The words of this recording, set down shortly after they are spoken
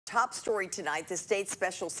top story tonight, the state's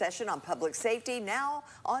special session on public safety, now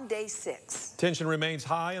on day 6. Tension remains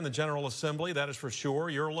high in the General Assembly, that is for sure.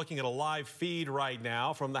 You're looking at a live feed right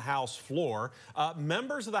now from the House floor.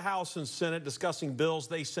 Members of the House and Senate discussing bills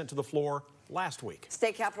they sent to the floor last week.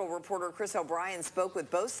 State Capitol reporter Chris O'Brien spoke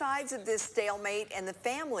with both sides of this stalemate and the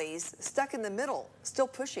families stuck in the middle, still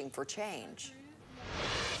pushing for change.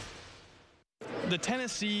 The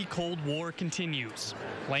Tennessee Cold War continues.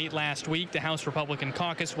 Late last week, the House Republican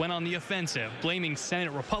caucus went on the offensive, blaming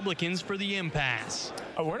Senate Republicans for the impasse.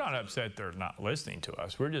 We're not upset they're not listening to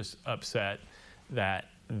us. We're just upset that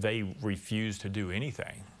they refuse to do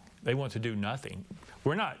anything. They want to do nothing.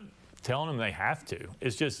 We're not telling them they have to.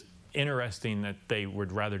 It's just interesting that they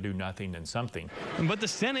would rather do nothing than something. But the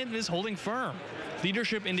Senate is holding firm.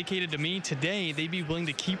 Leadership indicated to me today they'd be willing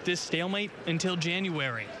to keep this stalemate until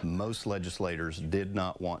January. Most legislators did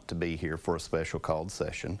not want to be here for a special called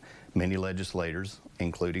session. Many legislators,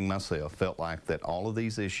 including myself, felt like that all of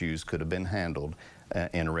these issues could have been handled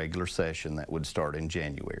in a regular session that would start in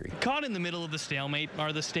January. Caught in the middle of the stalemate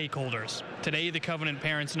are the stakeholders. Today, the Covenant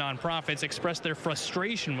Parents nonprofits expressed their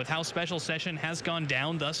frustration with how special session has gone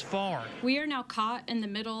down thus far. We are now caught in the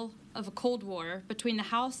middle of a Cold War between the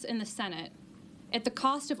House and the Senate at the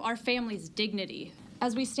cost of our family's dignity.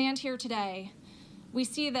 As we stand here today, we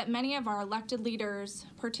see that many of our elected leaders,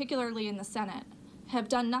 particularly in the Senate, have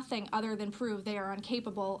done nothing other than prove they are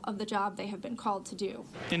incapable of the job they have been called to do.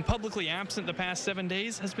 And publicly absent the past 7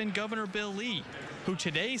 days has been Governor Bill Lee, who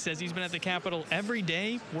today says he's been at the Capitol every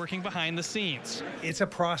day working behind the scenes. It's a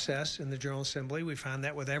process in the General Assembly. We find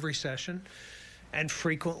that with every session. And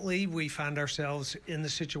frequently we find ourselves in the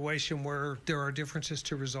situation where there are differences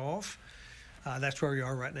to resolve. That's where we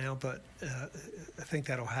are right now, but I think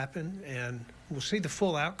that'll happen, and we'll see the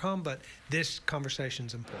full outcome, but this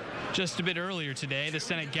conversation's important. Just a bit earlier today, the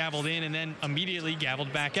Senate gavelled in and then immediately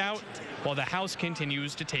gavelled back out, while the House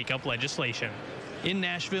continues to take up legislation. In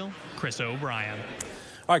Nashville, Chris O'Brien.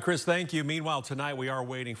 All right, Chris, thank you. Meanwhile, tonight we are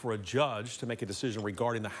waiting for a judge to make a decision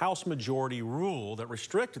regarding the House majority rule that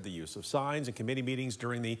restricted the use of signs in committee meetings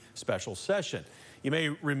during the special session. You may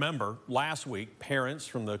remember last week, parents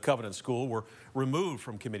from the Covenant School were removed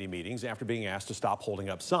from committee meetings after being asked to stop holding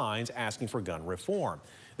up signs asking for gun reform.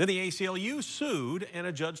 Then the ACLU sued and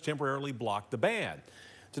a judge temporarily blocked the ban.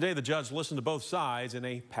 Today, the judge listened to both sides in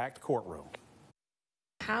a packed courtroom.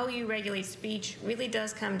 How you regulate speech really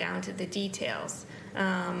does come down to the details.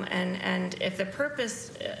 And if the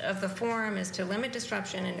purpose of the forum is to limit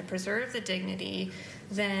disruption and to preserve the dignity,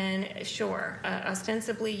 then sure,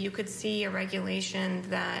 ostensibly you could see a regulation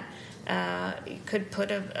that could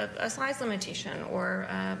put a size limitation or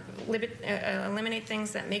eliminate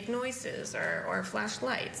things that make noises or flash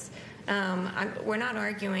lights. We're not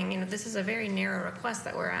arguing, this is a very narrow request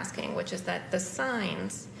that we're asking, which is that the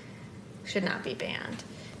signs should not be banned.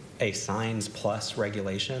 A signs plus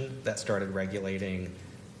regulation that started regulating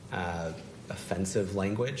offensive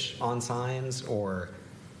language on signs, or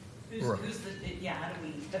how do we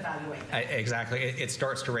evaluate that? Exactly. It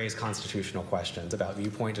starts to raise constitutional questions about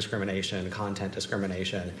viewpoint discrimination, content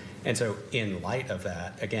discrimination. And so in light of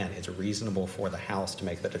that, again, it's reasonable for the House to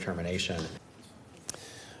make the determination.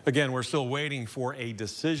 Again, we're still waiting for a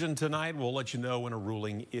decision tonight. We'll let you know when a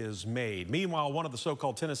ruling is made. Meanwhile, one of the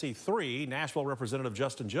so-called Tennessee Three, Nashville Representative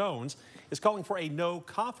Justin Jones, is calling for a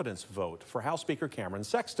no-confidence vote for House Speaker Cameron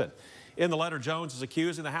Sexton. In the letter, Jones is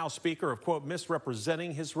accusing the House Speaker of, quote,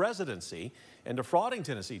 misrepresenting his residency and defrauding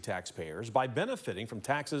Tennessee taxpayers by benefiting from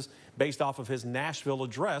taxes based off of his Nashville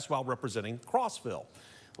address while representing Crossville.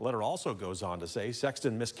 The letter also goes on to say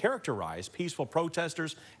Sexton mischaracterized peaceful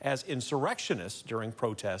protesters as insurrectionists during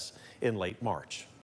protests in late March.